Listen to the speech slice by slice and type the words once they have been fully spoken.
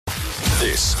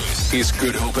This is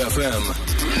Good Hope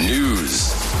FM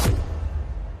News.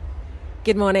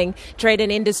 Good morning. Trade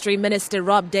and Industry Minister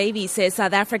Rob Davies says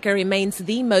South Africa remains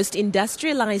the most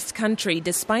industrialised country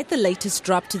despite the latest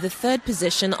drop to the third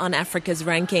position on Africa's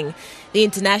ranking. The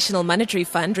International Monetary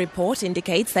Fund report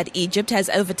indicates that Egypt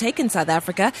has overtaken South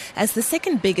Africa as the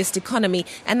second biggest economy,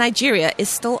 and Nigeria is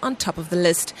still on top of the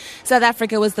list. South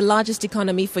Africa was the largest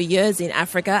economy for years in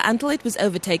Africa until it was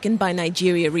overtaken by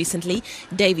Nigeria recently.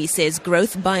 Davies says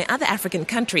growth by other African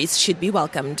countries should be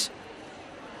welcomed.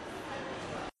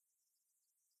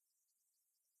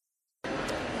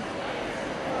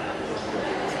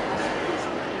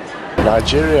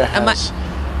 Nigeria has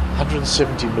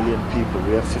 170 million people.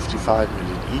 We have 55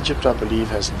 million. Egypt, I believe,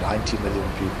 has 90 million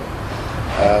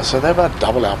people. So they're about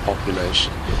double our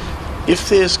population. If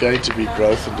there's going to be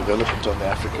growth and development on the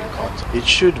African continent, it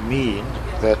should mean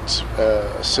that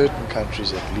certain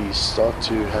countries at least start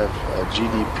to have a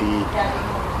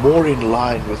GDP more in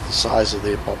line with the size of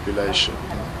their population.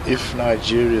 If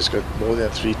Nigeria's got more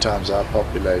than 3 times our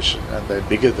population and they're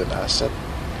bigger than us,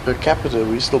 per capita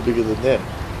we're still bigger than them.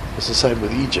 It's the same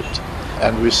with Egypt,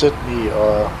 and we certainly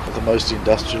are the most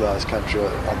industrialised country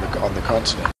on the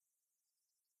continent.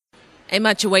 A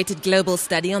much-awaited global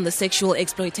study on the sexual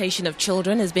exploitation of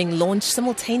children is being launched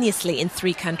simultaneously in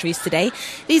 3 countries today.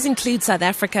 These include South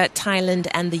Africa, Thailand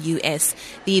and the US.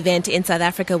 The event in South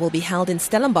Africa will be held in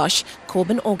Stellenbosch,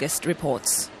 Corbin August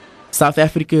reports. South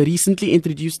Africa recently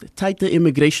introduced tighter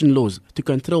immigration laws to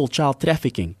control child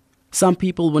trafficking. Some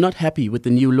people were not happy with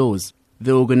the new laws.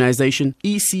 The organization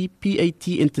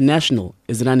ECPAT International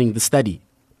is running the study.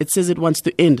 It says it wants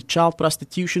to end child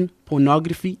prostitution,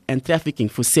 pornography and trafficking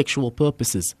for sexual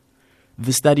purposes.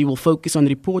 The study will focus on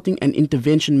reporting and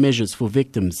intervention measures for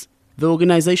victims. The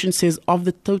organization says of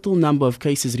the total number of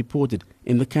cases reported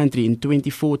in the country in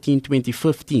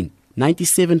 2014-2015,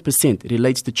 97%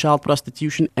 relates to child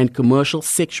prostitution and commercial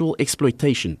sexual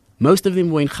exploitation. Most of them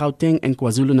were in Gauteng and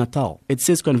KwaZulu-Natal. It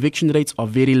says conviction rates are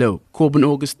very low. Corbin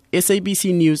August,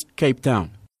 SABC News, Cape Town.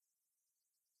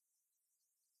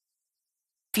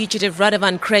 Fugitive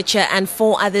Radovan Krejcir and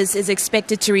 4 others is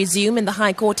expected to resume in the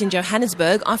High Court in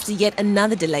Johannesburg after yet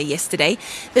another delay yesterday.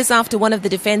 This after one of the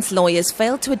defence lawyers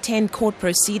failed to attend court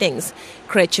proceedings.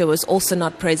 Krejcir was also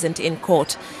not present in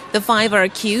court. The 5 are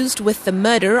accused with the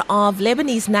murder of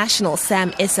Lebanese national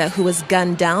Sam Issa, who was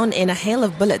gunned down in a hail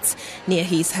of bullets near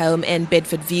his home in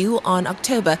Bedfordview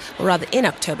in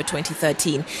October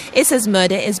 2013. Issa's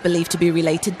murder is believed to be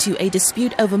related to a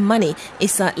dispute over money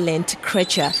Issa lent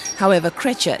Krejcir. However,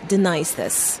 Krejcir denies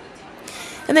this.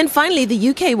 And then finally, the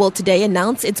UK will today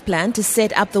announce its plan to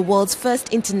set up the world's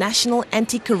first international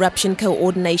anti-corruption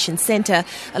coordination centre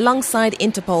alongside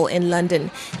Interpol in London.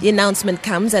 The announcement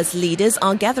comes as leaders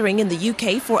are gathering in the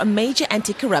UK for a major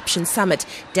anti-corruption summit.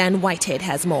 Dan Whitehead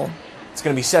has more. It's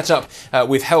going to be set up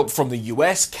with help from the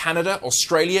US, Canada,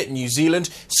 Australia, New Zealand,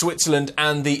 Switzerland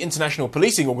and the international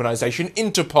policing organisation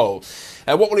Interpol.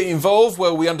 What will it involve?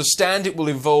 Well, we understand it will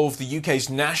involve the UK's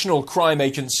National Crime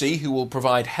Agency, who will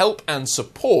provide help and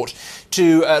support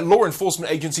to law enforcement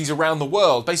agencies around the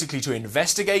world, basically to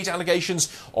investigate allegations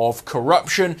of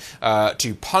corruption,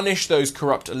 to punish those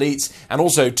corrupt elites and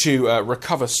also to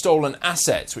recover stolen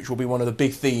assets, which will be one of the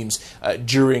big themes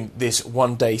during this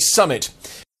one-day summit.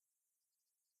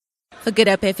 For Good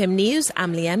Hope FM News,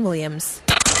 I'm Leanne Williams.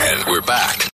 And we're back.